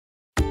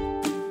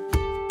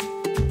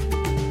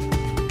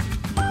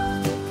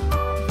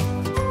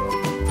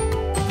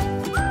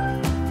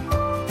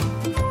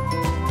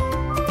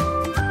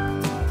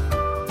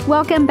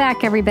Welcome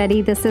back,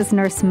 everybody. This is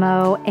Nurse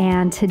Mo,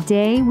 and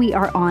today we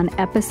are on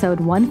episode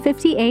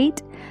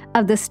 158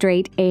 of the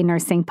Straight A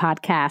Nursing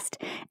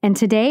Podcast. And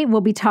today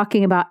we'll be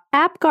talking about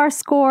APGAR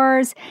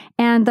scores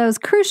and those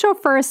crucial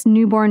first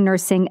newborn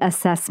nursing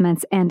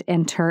assessments and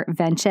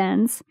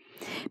interventions.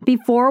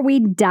 Before we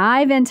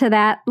dive into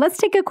that, let's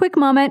take a quick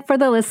moment for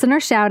the listener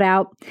shout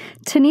out.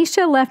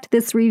 Tanisha left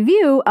this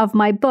review of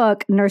my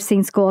book,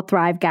 Nursing School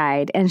Thrive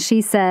Guide, and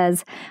she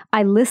says,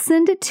 I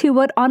listened to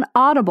it on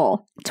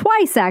Audible,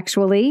 twice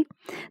actually.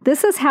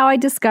 This is how I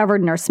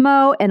discovered Nurse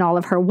Mo and all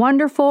of her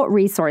wonderful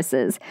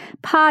resources,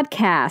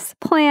 podcasts,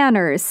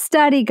 planners,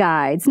 study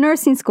guides,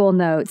 nursing school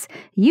notes,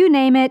 you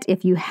name it.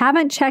 If you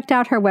haven't checked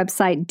out her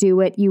website,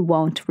 do it. You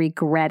won't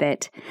regret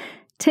it.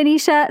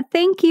 Tanisha,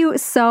 thank you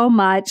so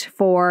much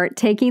for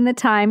taking the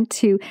time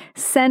to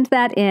send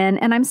that in,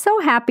 and I'm so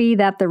happy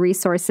that the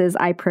resources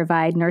I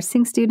provide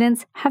nursing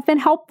students have been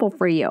helpful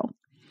for you.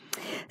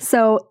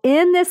 So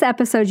in this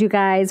episode, you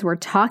guys, we're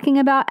talking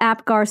about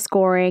APGAR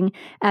scoring.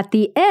 At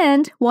the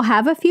end, we'll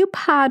have a few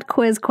pod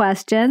quiz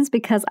questions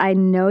because I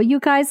know you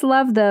guys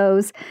love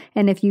those,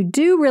 and if you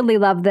do really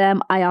love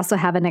them, I also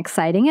have an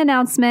exciting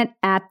announcement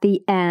at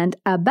the end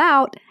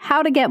about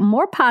how to get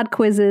more pod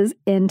quizzes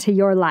into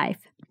your life.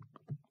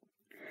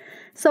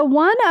 So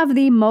one of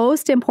the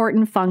most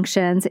important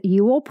functions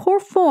you will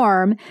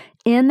perform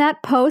in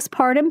that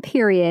postpartum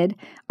period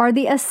are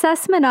the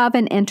assessment of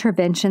and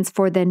interventions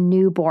for the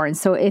newborn.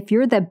 So if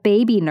you're the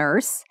baby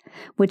nurse,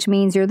 which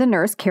means you're the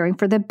nurse caring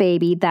for the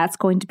baby, that's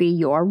going to be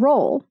your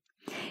role.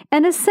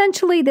 And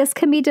essentially, this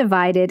can be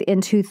divided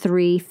into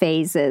 3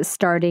 phases,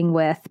 starting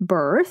with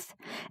birth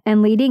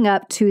and leading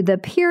up to the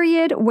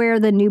period where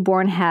the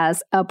newborn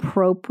has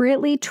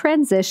appropriately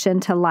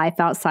transitioned to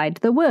life outside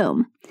the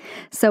womb.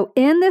 So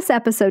in this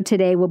episode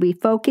today, we'll be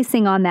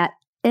focusing on that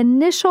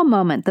initial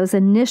moment, those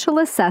initial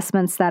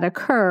assessments that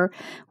occur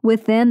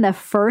within the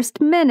first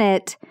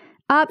minute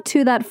up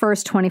to that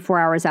first 24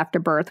 hours after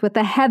birth, with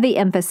a heavy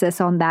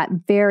emphasis on that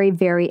very,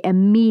 very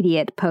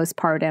immediate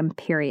postpartum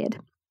period.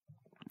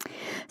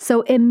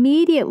 So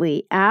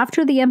immediately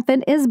after the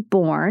infant is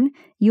born,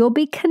 you'll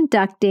be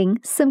conducting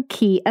some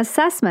key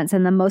assessments.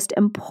 And the most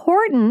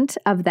important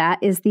of that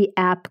is the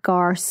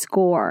APGAR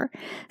score.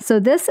 So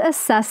this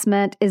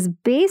assessment is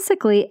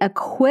basically a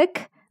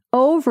quick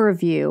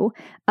overview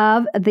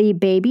of the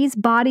baby's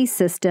body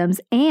systems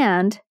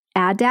and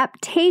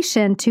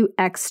adaptation to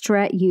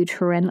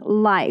extrauterine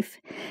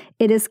life.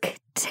 It is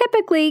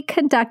typically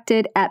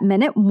conducted at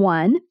minute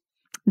 1,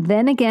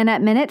 then again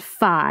at minute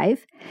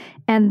 5,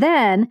 and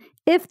then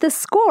if the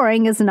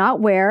scoring is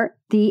not where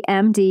the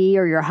MD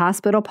or your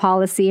hospital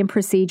policy and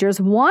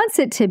procedures wants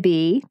it to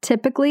be,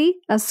 typically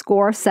a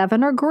score of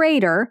 7 or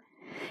greater,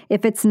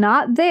 if it's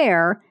not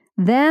there,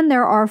 then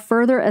there are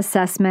further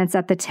assessments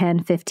at the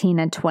 10, 15,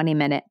 and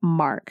 20-minute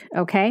mark,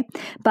 okay?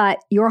 But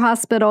your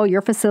hospital,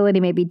 your facility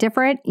may be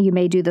different. You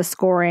may do the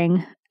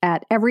scoring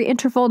at every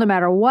interval, no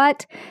matter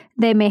what.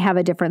 They may have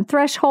a different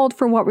threshold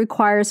for what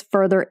requires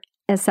further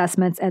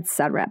assessments,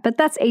 etc. But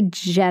that's a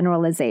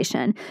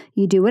generalization.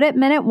 You do it at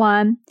minute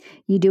 1,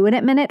 you do it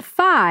at minute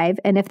 5,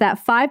 and if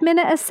that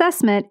 5-minute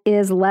assessment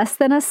is less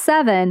than a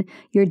 7,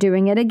 you're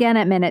doing it again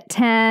at minute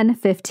 10,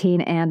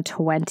 15, and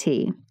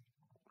 20.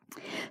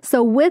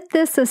 So with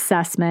this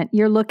assessment,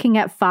 you're looking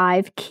at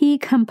 5 key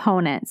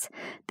components: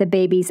 the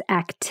baby's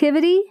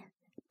activity,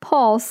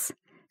 pulse,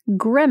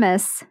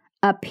 grimace,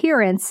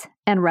 appearance,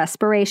 and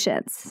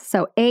respirations.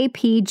 So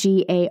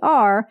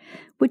APGAR,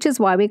 which is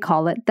why we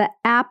call it the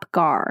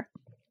APGAR.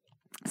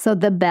 So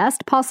the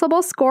best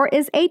possible score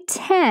is a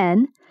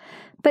 10,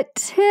 but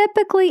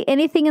typically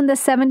anything in the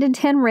 7 to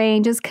 10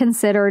 range is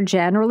considered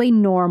generally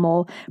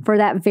normal for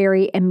that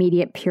very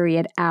immediate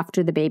period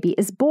after the baby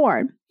is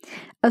born.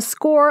 A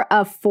score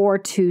of 4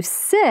 to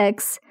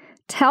 6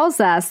 tells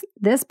us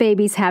this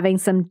baby's having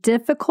some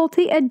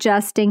difficulty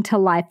adjusting to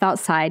life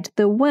outside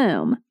the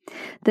womb.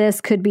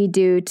 This could be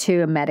due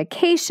to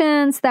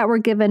medications that were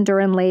given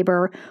during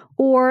labor,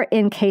 or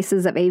in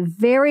cases of a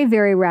very,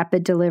 very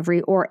rapid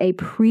delivery or a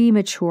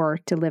premature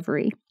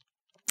delivery.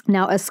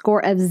 Now, a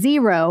score of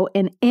 0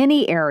 in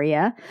any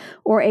area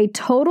or a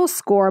total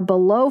score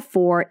below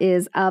 4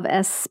 is of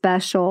a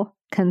special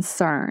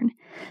concern.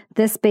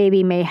 This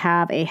baby may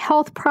have a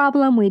health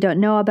problem we don't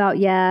know about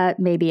yet,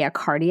 maybe a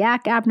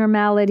cardiac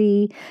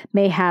abnormality,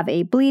 may have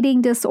a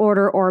bleeding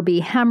disorder or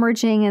be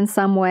hemorrhaging in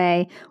some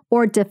way,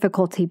 or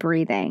difficulty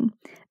breathing.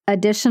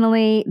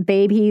 Additionally,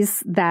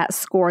 babies that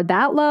score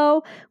that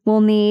low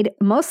will need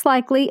most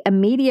likely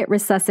immediate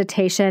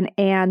resuscitation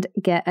and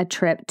get a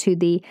trip to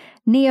the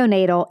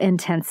neonatal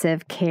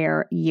intensive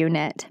care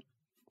unit.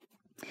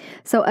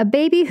 So a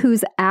baby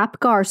whose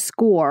APGAR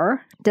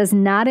score does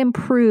not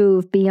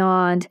improve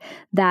beyond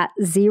that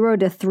 0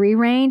 to 3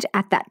 range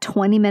at that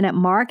 20-minute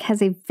mark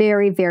has a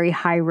very, very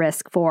high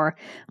risk for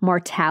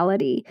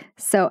mortality.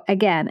 So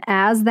again,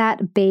 as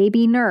that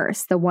baby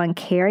nurse, the one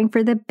caring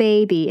for the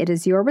baby, it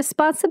is your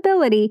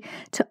responsibility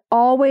to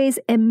always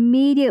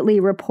immediately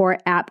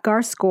report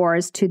APGAR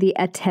scores to the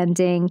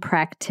attending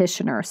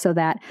practitioner so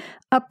that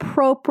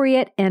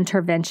appropriate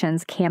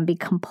interventions can be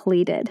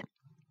completed.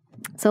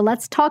 So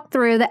let's talk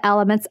through the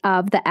elements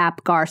of the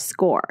APGAR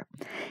score.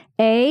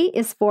 A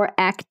is for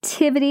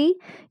activity.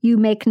 You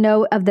make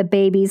note of the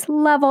baby's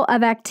level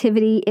of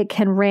activity. It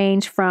can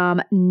range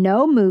from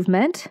no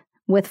movement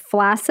with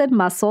flaccid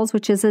muscles,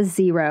 which is a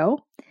 0,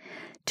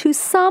 to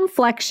some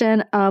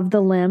flexion of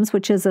the limbs,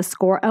 which is a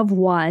score of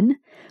 1,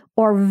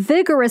 or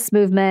vigorous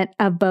movement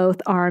of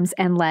both arms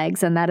and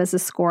legs, and that is a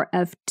score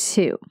of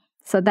 2.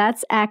 So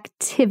that's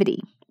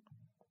activity.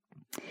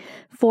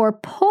 For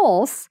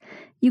pulse,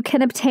 you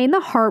can obtain the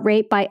heart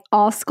rate by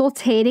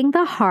auscultating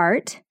the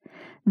heart,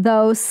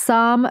 though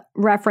some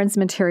reference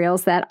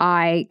materials that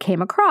I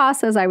came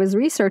across as I was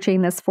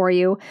researching this for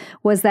you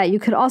was that you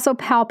could also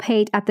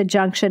palpate at the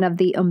junction of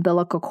the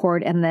umbilical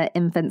cord and the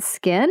infant's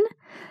skin.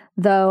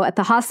 Though at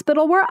the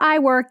hospital where I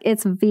work,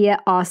 it's via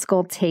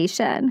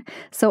auscultation.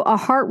 So a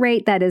heart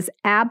rate that is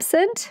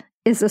absent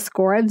is a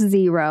score of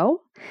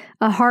 0.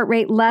 A heart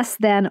rate less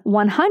than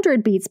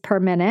 100 beats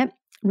per minute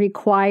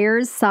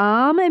requires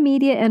some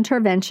immediate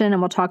intervention,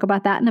 and we'll talk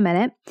about that in a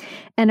minute.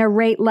 And a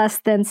rate less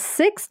than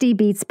 60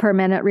 beats per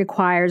minute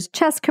requires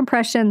chest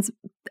compressions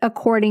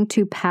according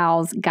to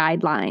PALS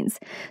guidelines.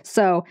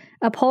 So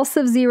a pulse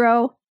of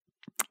 0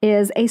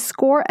 is a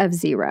score of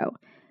 0.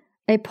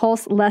 A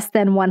pulse less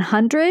than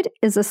 100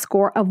 is a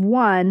score of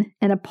 1,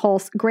 and a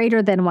pulse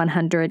greater than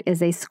 100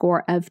 is a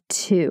score of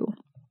 2.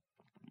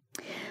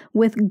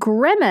 With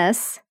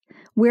grimace,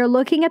 we're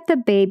looking at the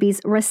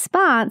baby's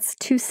response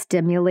to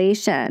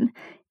stimulation.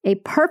 A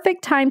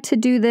perfect time to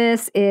do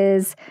this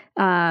is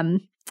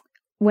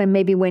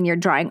when you're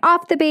drying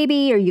off the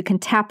baby, or you can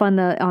tap on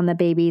the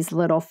baby's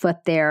little foot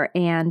there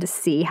and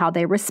see how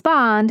they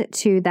respond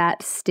to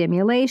that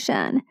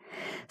stimulation.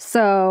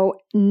 So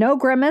no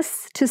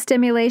grimace to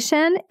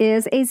stimulation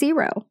is a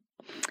 0.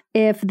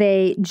 If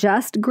they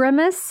just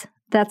grimace,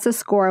 that's a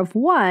score of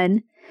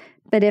 1.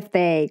 But if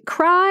they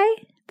cry,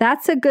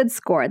 that's a good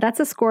score. That's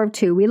a score of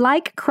 2. We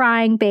like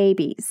crying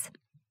babies.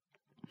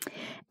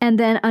 And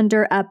then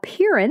under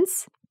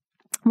appearance,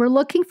 we're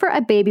looking for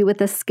a baby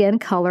with a skin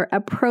color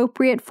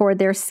appropriate for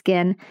their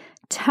skin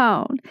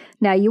tone.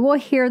 Now, you will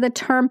hear the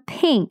term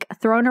pink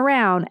thrown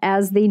around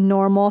as the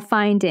normal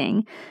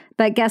finding.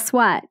 But guess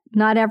what?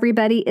 Not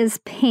everybody is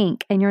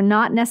pink, and you're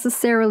not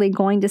necessarily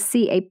going to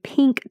see a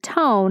pink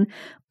tone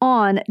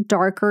on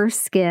darker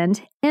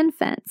skinned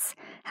infants.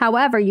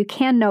 However, you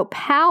can note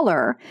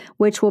pallor,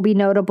 which will be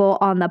notable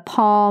on the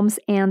palms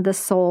and the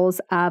soles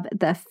of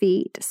the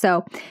feet.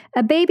 So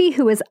a baby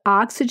who is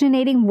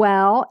oxygenating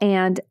well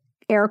and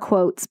air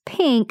quotes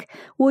pink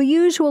will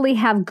usually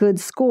have good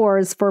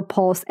scores for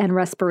pulse and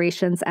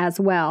respirations as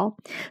well.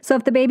 So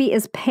if the baby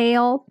is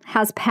pale,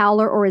 has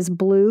pallor, or is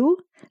blue,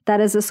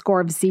 that is a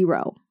score of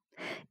 0.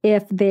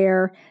 If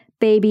their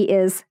baby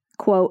is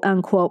quote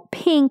unquote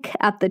pink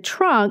at the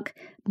trunk,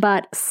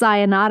 but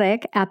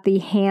cyanotic at the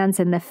hands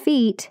and the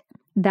feet,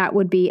 that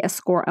would be a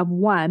score of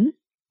 1.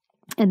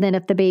 And then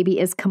if the baby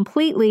is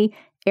completely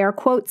air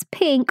quotes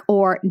pink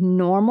or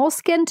normal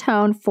skin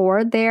tone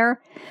for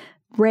their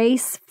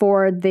race,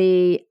 for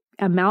the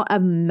amount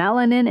of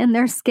melanin in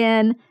their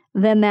skin,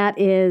 then that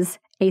is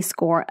a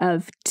score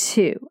of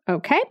 2,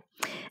 okay?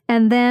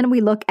 And then we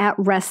look at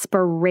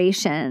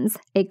respirations.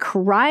 A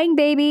crying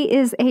baby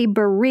is a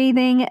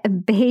breathing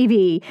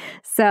baby.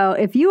 So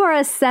if you are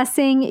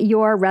assessing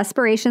your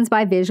respirations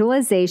by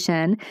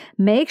visualization,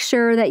 make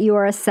sure that you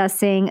are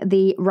assessing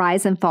the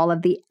rise and fall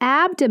of the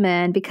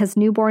abdomen because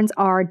newborns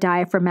are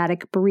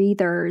diaphragmatic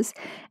breathers.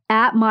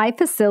 At my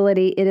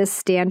facility, it is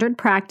standard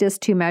practice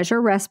to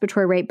measure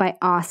respiratory rate by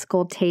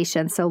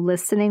auscultation, so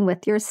listening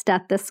with your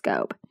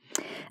stethoscope.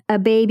 A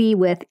baby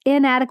with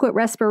inadequate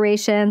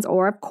respirations,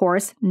 or of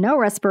course, no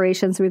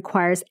respirations,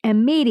 requires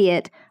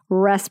immediate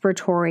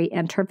respiratory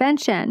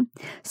intervention.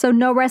 So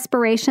no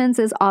respirations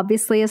is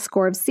obviously a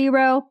score of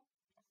 0.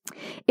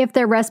 If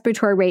their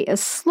respiratory rate is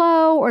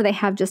slow or they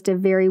have just a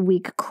very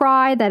weak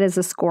cry, that is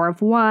a score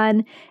of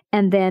 1.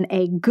 And then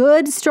a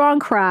good, strong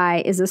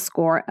cry is a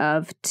score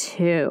of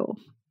 2.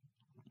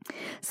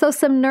 So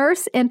some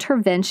nurse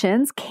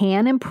interventions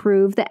can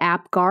improve the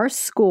APGAR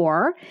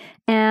score,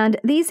 and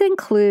these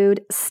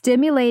include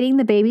stimulating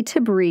the baby to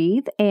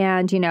breathe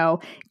and,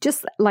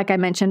 just like I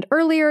mentioned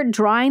earlier,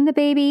 drying the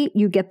baby,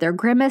 you get their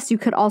grimace. You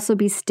could also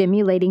be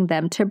stimulating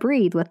them to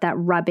breathe with that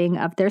rubbing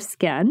of their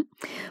skin,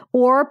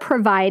 or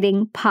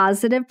providing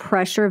positive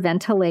pressure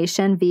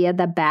ventilation via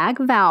the bag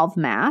valve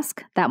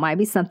mask. That might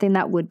be something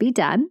that would be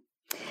done.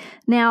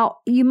 Now,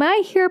 you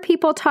might hear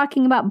people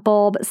talking about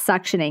bulb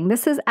suctioning.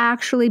 This is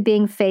actually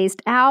being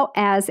phased out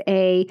as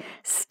a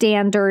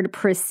standard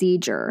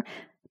procedure.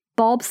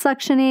 Bulb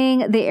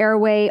suctioning the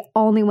airway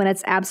only when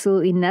it's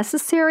absolutely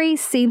necessary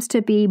seems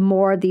to be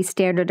more the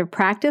standard of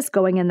practice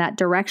going in that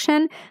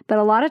direction, but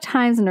a lot of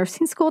times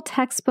nursing school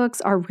textbooks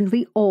are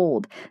really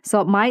old,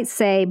 so it might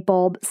say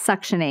bulb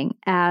suctioning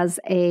as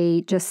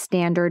a just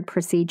standard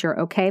procedure,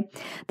 okay?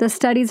 The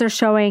studies are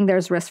showing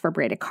there's risk for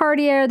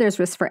bradycardia, there's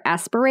risk for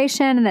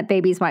aspiration, and that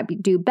babies might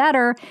do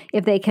better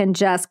if they can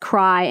just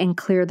cry and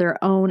clear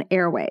their own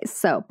airways.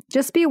 So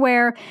just be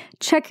aware,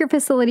 check your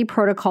facility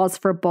protocols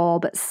for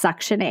bulb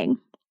suctioning.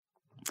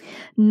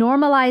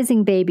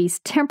 Normalizing baby's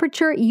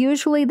temperature.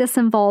 Usually this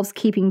involves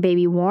keeping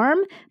baby warm,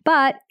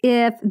 but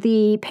if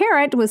the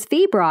parent was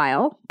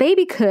febrile,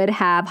 baby could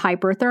have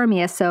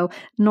hyperthermia. So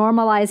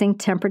normalizing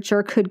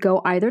temperature could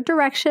go either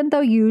direction, though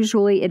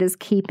usually it is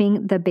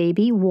keeping the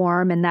baby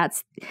warm, and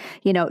that's,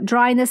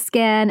 drying the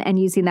skin and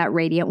using that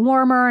radiant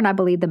warmer, and I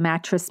believe the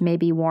mattress may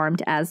be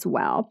warmed as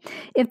well.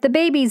 If the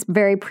baby's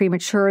very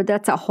premature,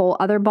 that's a whole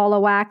other ball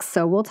of wax,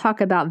 so we'll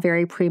talk about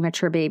very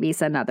premature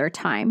babies another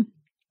time.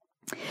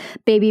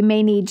 Baby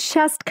may need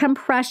chest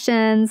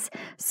compressions.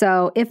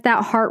 So if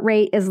that heart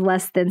rate is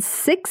less than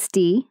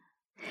 60,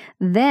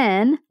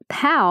 then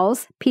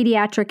PALS,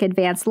 Pediatric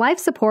Advanced Life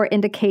Support,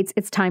 indicates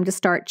it's time to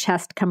start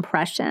chest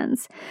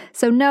compressions.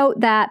 So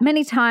note that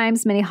many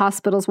times, many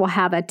hospitals will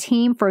have a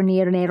team for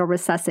neonatal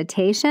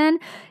resuscitation.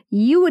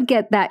 You would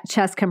get that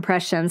chest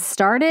compression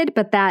started,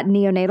 but that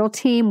neonatal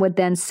team would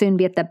then soon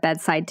be at the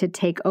bedside to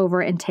take over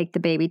and take the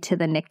baby to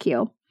the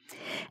NICU.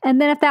 And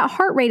then if that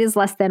heart rate is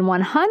less than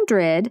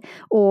 100,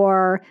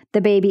 or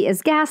the baby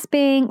is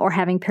gasping or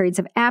having periods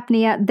of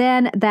apnea,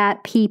 then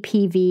that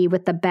PPV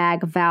with the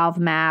bag valve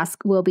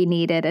mask will be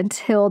needed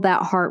until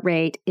that heart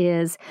rate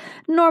is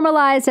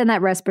normalized and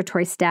that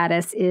respiratory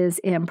status is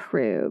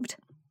improved.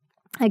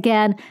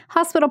 Again,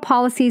 hospital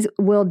policies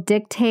will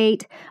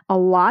dictate a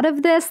lot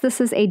of this.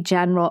 This is a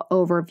general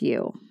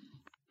overview.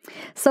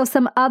 So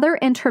some other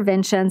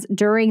interventions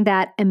during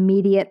that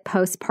immediate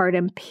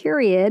postpartum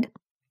period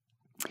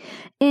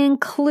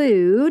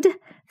include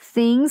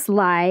things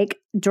like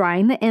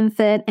drying the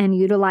infant and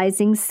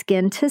utilizing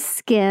skin to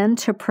skin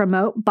to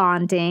promote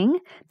bonding.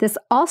 This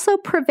also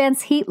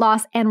prevents heat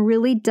loss and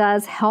really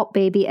does help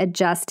baby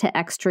adjust to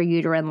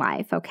extrauterine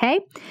life,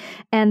 okay?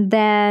 And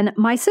then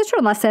my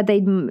sister-in-law said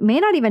they may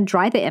not even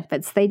dry the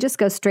infants. They just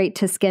go straight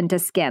to skin to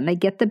skin. They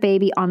get the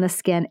baby on the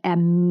skin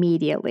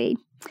immediately.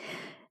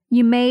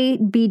 You may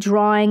be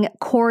drawing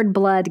cord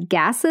blood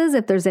gases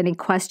if there's any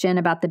question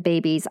about the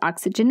baby's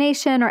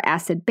oxygenation or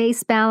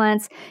acid-base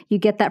balance. You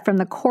get that from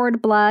the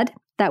cord blood.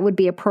 That would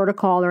be a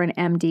protocol or an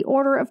MD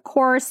order, of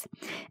course.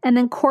 And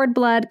then cord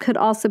blood could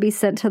also be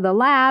sent to the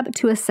lab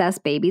to assess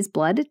baby's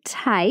blood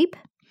type.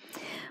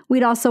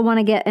 We'd also want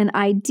to get an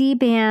ID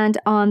band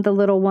on the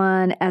little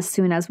one as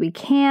soon as we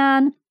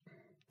can.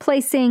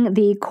 Placing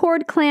the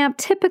cord clamp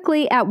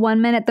typically at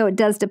 1 minute, though it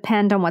does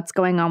depend on what's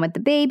going on with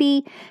the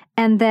baby.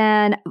 And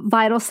then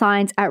vital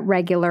signs at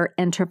regular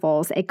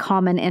intervals. A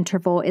common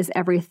interval is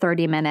every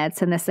 30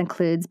 minutes, and this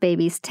includes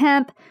baby's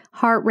temp,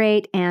 heart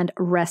rate, and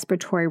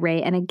respiratory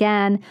rate. And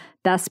again,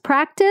 best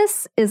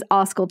practice is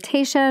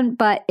auscultation,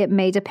 but it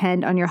may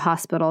depend on your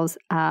hospital's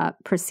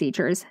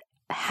procedures,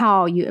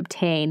 how you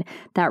obtain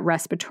that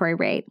respiratory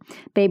rate.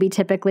 Baby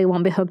typically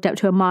won't be hooked up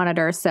to a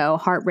monitor, so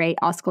heart rate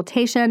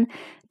auscultation,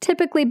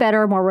 typically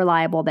better, more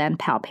reliable than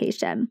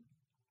palpation.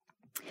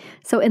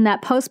 So in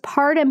that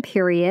postpartum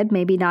period,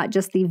 maybe not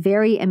just the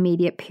very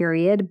immediate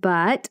period,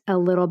 but a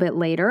little bit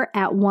later,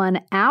 at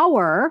 1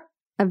 hour,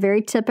 a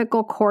very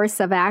typical course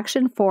of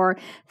action for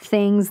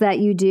things that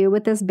you do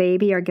with this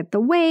baby are get the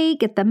weight,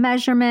 get the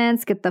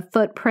measurements, get the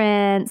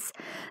footprints,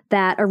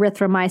 that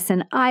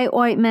erythromycin eye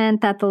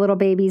ointment that the little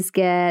babies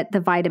get, the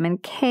vitamin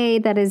K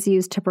that is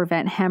used to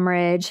prevent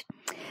hemorrhage.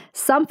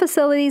 Some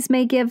facilities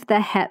may give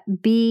the Hep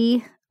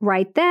B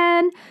right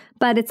then,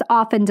 but it's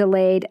often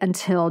delayed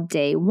until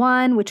day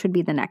 1, which would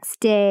be the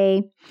next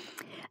day.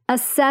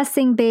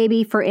 Assessing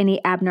baby for any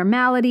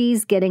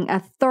abnormalities, getting a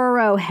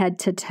thorough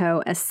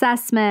head-to-toe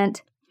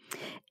assessment.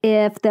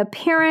 If the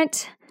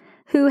parent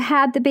who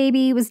had the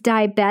baby was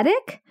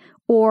diabetic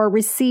or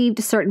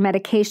received certain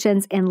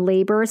medications in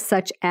labor,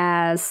 such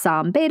as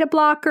some beta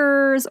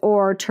blockers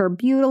or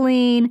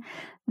terbutaline,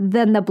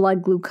 then the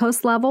blood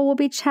glucose level will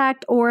be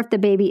checked. Or if the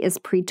baby is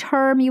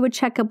preterm, you would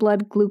check a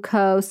blood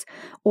glucose.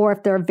 Or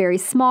if they're very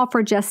small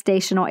for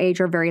gestational age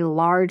or very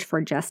large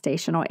for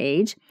gestational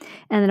age.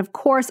 And then, of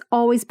course,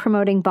 always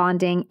promoting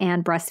bonding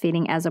and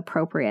breastfeeding as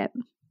appropriate.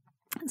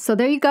 So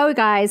there you go,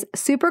 guys.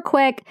 Super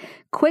quick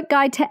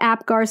guide to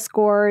APGAR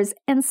scores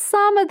and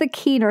some of the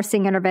key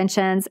nursing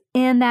interventions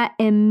in that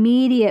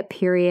immediate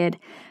period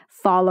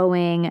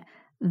following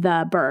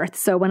the birth.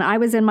 So when I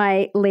was in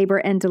my labor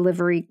and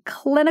delivery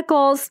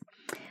clinicals,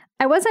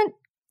 I wasn't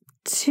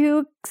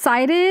too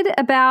excited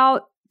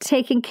about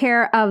taking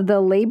care of the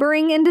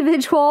laboring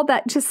individual.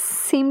 That just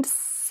seemed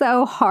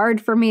so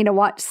hard for me to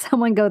watch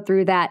someone go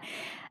through that.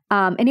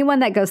 Anyone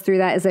that goes through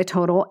that is a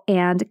total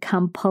and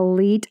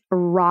complete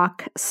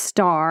rock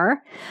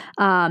star.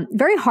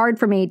 Very hard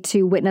for me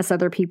to witness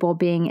other people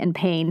being in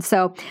pain.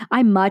 So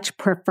I much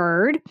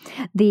preferred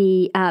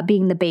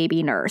being the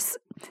baby nurse.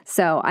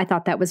 So I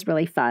thought that was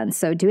really fun.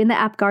 So doing the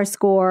APGAR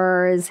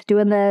scores,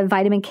 doing the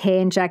vitamin K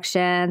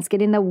injections,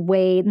 getting the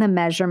weight and the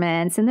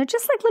measurements, and they're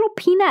just like little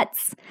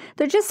peanuts.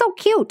 They're just so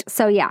cute.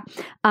 So yeah,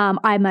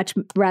 I much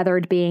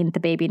rathered being the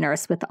baby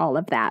nurse with all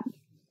of that.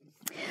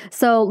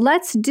 So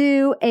let's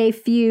do a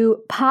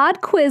few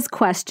pod quiz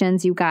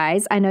questions, you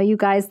guys. I know you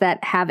guys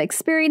that have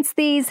experienced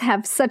these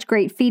have such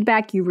great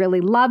feedback. You really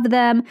love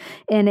them.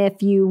 And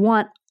if you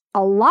want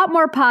a lot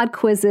more pod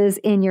quizzes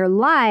in your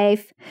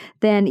life,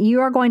 then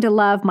you are going to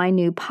love my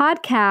new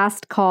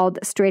podcast called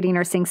Straight A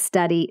Nursing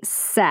Study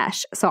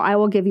Sesh. So I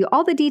will give you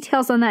all the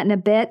details on that in a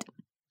bit.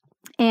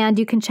 And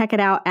you can check it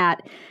out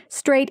at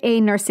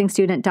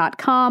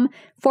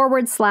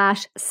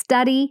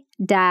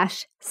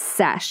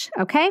straightanursingstudent.com/study-sesh.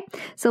 Okay,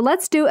 so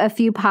let's do a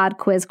few pod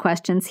quiz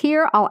questions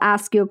here. I'll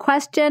ask you a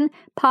question,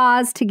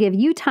 pause to give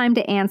you time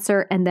to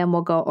answer, and then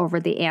we'll go over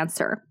the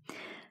answer.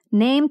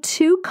 Name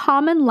 2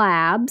 common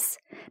labs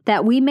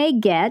that we may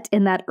get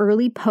in that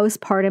early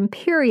postpartum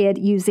period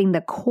using the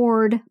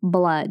cord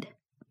blood.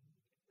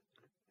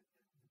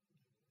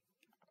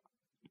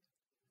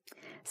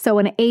 So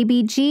an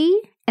ABG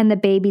and the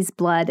baby's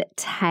blood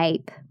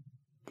type.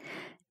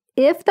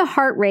 If the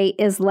heart rate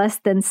is less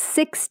than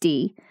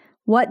 60,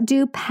 what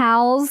do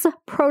PALS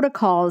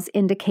protocols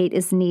indicate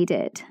is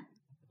needed?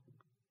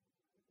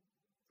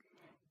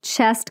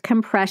 Chest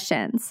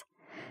compressions.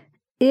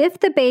 If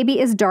the baby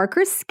is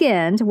darker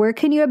skinned, where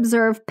can you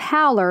observe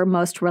pallor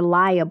most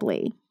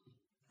reliably?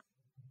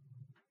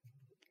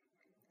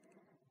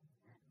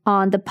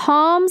 On the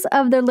palms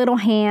of their little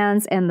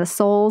hands and the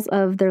soles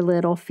of their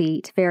little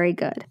feet. Very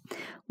good.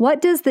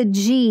 What does the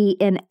G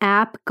in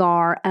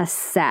APGAR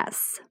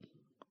assess?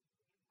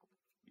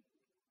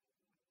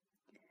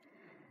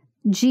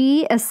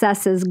 G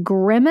assesses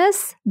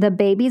grimace, the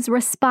baby's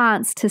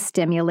response to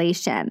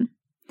stimulation.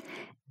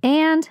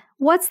 And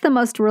what's the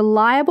most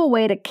reliable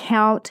way to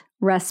count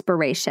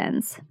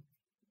respirations?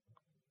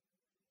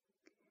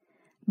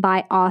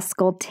 By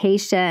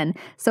auscultation.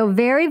 So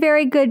very,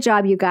 very good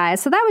job, you guys.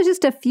 So that was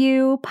just a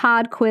few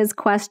pod quiz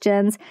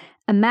questions.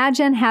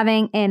 Imagine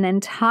having an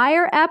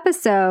entire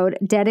episode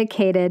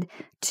dedicated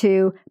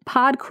to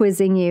pod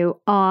quizzing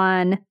you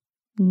on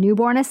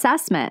newborn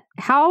assessment.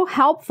 How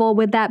helpful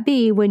would that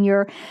be when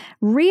you're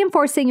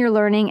reinforcing your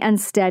learning and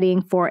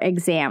studying for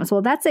exams?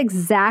 Well, that's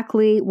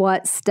exactly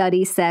what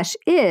Study Sesh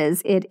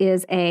is. It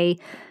is a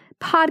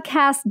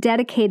podcast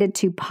dedicated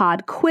to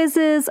pod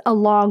quizzes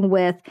along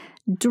with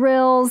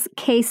drills,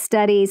 case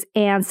studies,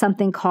 and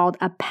something called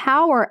a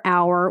power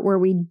hour where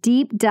we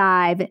deep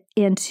dive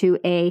into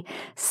a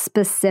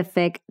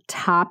specific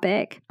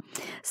topic.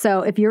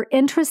 So if you're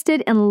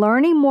interested in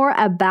learning more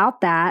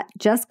about that,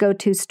 just go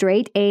to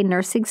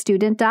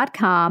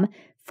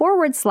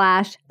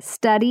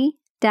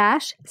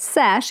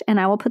straightanursingstudent.com/study-sesh, and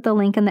I will put the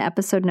link in the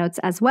episode notes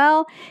as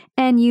well,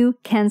 and you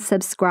can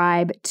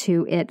subscribe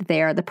to it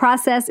there. The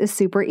process is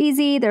super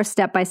easy. There's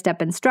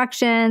step-by-step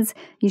instructions.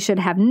 You should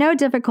have no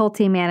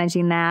difficulty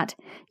managing that.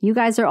 You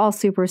guys are all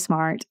super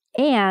smart,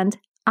 and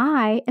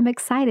I am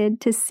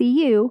excited to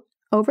see you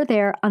over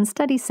there on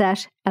Study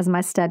Sesh as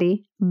my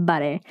study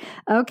buddy.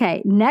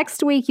 Okay,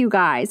 next week, you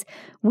guys,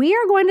 we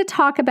are going to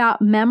talk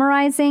about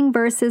memorizing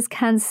versus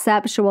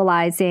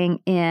conceptualizing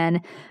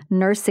in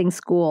nursing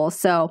school.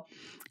 So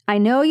I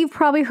know you've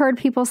probably heard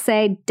people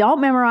say, don't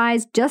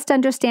memorize, just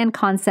understand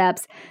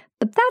concepts,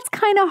 but that's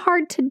kind of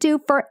hard to do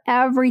for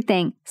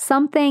everything.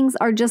 Some things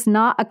are just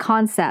not a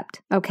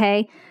concept,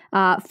 okay?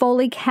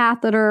 Foley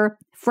catheter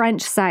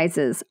French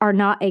sizes are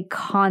not a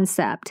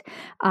concept.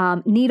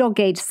 Needle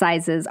gauge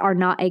sizes are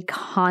not a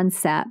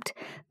concept.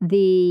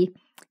 The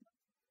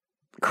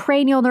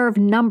cranial nerve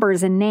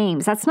numbers and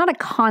names, that's not a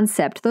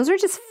concept. Those are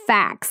just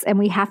facts, and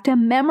we have to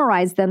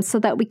memorize them so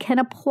that we can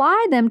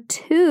apply them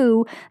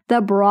to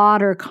the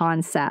broader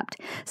concept.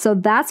 So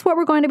that's what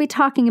we're going to be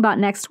talking about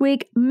next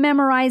week,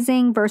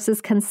 memorizing versus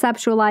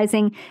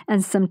conceptualizing,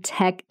 and some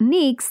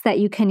techniques that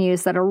you can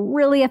use that are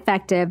really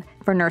effective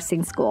for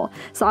nursing school.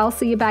 So I'll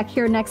see you back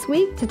here next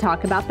week to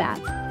talk about that.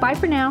 Bye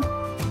for now.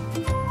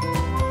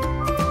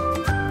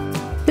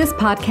 This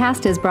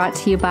podcast is brought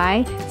to you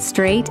by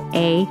Straight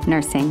A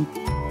Nursing.